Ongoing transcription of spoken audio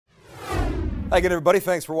Hi again, everybody.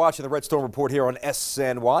 Thanks for watching the Red Storm Report here on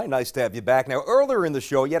SNY. Nice to have you back. Now, earlier in the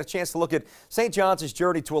show, you had a chance to look at St. John's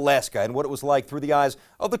journey to Alaska and what it was like through the eyes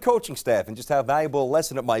of the coaching staff and just how valuable a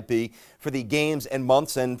lesson it might be for the games and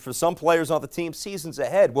months and for some players on the team seasons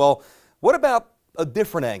ahead. Well, what about a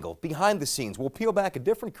different angle, behind the scenes? We'll peel back a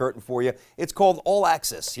different curtain for you. It's called All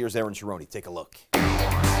Access. Here's Erin Sharoni. Take a look.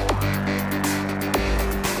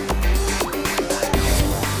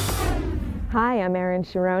 Hi, I'm Erin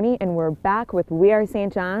Sharoni, and we're back with We Are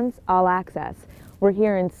St. John's All Access. We're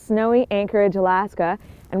here in snowy Anchorage, Alaska,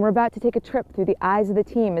 and we're about to take a trip through the eyes of the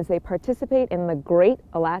team as they participate in the Great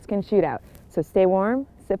Alaskan Shootout. So stay warm,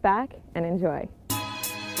 sit back, and enjoy.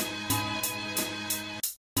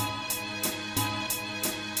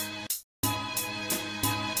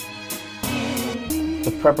 The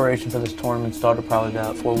preparation for this tournament started probably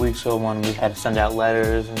about 4 weeks ago when we had to send out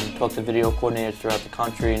letters and talk to video coordinators throughout the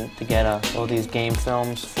country to get all these game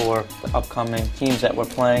films for the upcoming teams that we're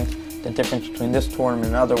playing. The difference between this tournament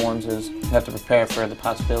and other ones is you have to prepare for the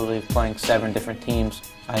possibility of playing 7 different teams.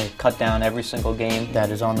 I cut down every single game that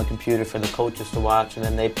is on the computer for the coaches to watch, and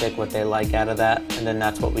then they pick what they like out of that, and then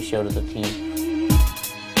that's what we show to the team.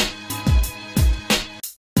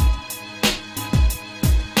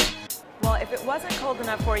 If it wasn't cold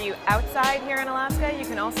enough for you outside here in Alaska, you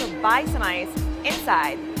can also buy some ice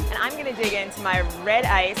inside. And I'm going to dig into my red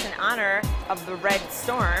ice in honor of the Red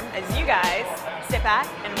Storm as you guys sit back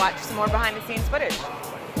and watch some more behind the scenes footage.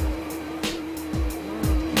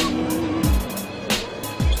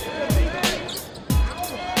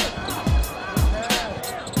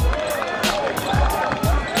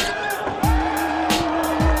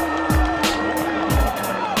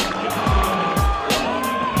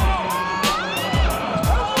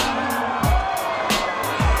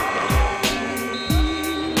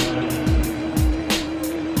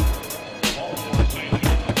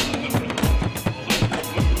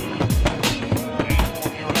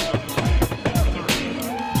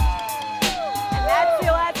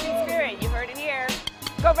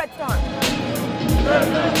 Go Red Storm!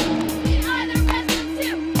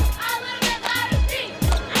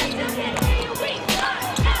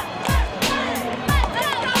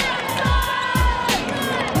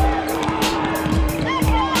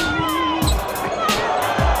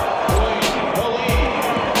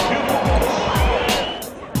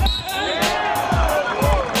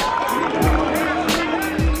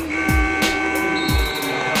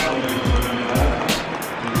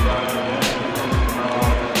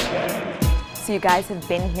 So you guys have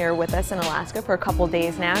been here with us in Alaska for a couple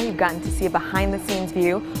days now. You've gotten to see a behind-the-scenes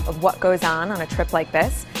view of what goes on a trip like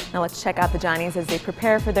this. Now let's check out the Johnnies as they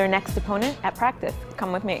prepare for their next opponent at practice.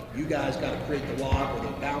 Come with me. You guys got to create the log where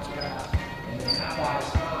they bounce pass and then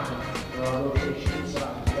pass time for our rotation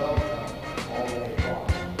inside the well all the way across.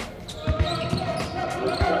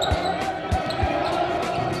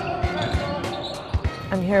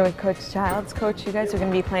 I'm here with Coach Childs. Coach, you guys are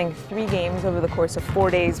going to be playing 3 games over the course of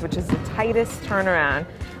 4 days, which is the tightest turnaround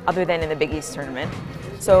other than in the Big East tournament.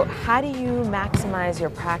 So how do you maximize your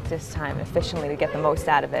practice time efficiently to get the most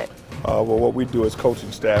out of it? Well, what we do as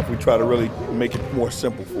coaching staff, we try to really make it more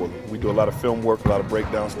simple for them. We do a lot of film work, a lot of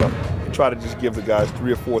breakdown stuff. We try to just give the guys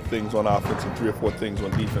 3 or 4 things on offense and 3 or 4 things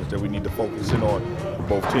on defense that we need to focus in on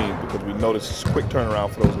both teams, because we know this is a quick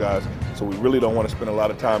turnaround for those guys. So we really don't want to spend a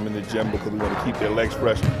lot of time in the gym because we want to keep their legs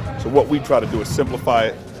fresh. So what we try to do is simplify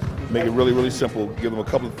it, make it really, really simple, give them a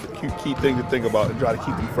couple of key things to think about and try to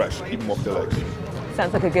keep them fresh, keep them off their legs.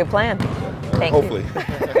 Sounds like a good plan. Thank Hopefully.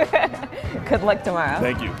 you. Good luck tomorrow.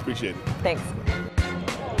 Thank you. Appreciate it. Thanks.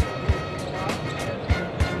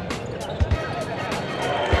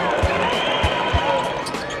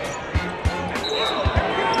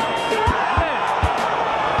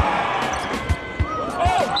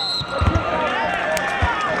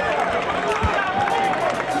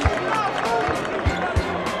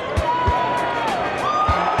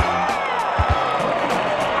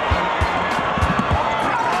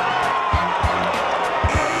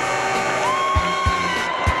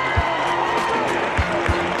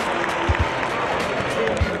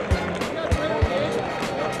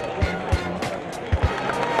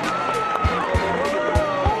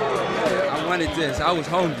 I was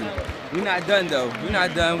hungry. We're not done though. We're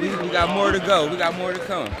not done. We got more to go. We got more to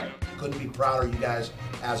come. Couldn't be prouder of you guys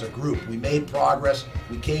as a group. We made progress.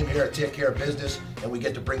 We came here to take care of business, and we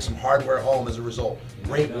get to bring some hardware home as a result.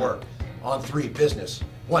 Great work. On 3, business.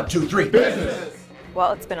 1, 2, 3, business.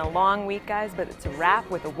 Well, it's been a long week, guys, but it's a wrap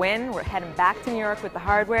with a win. We're heading back to New York with the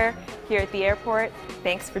hardware here at the airport.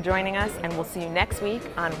 Thanks for joining us, and we'll see you next week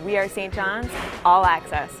on We Are St. John's All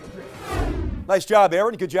Access. Nice job,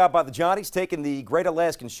 Erin. Good job by the Johnnies taking the Great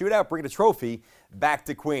Alaskan Shootout, bringing a trophy back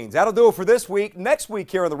to Queens. That'll do it for this week. Next week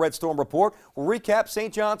here on the Red Storm Report, we'll recap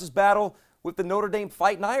St. John's battle with the Notre Dame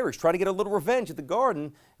Fighting Irish, trying to get a little revenge at the Garden,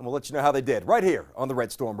 and we'll let you know how they did right here on the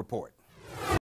Red Storm Report.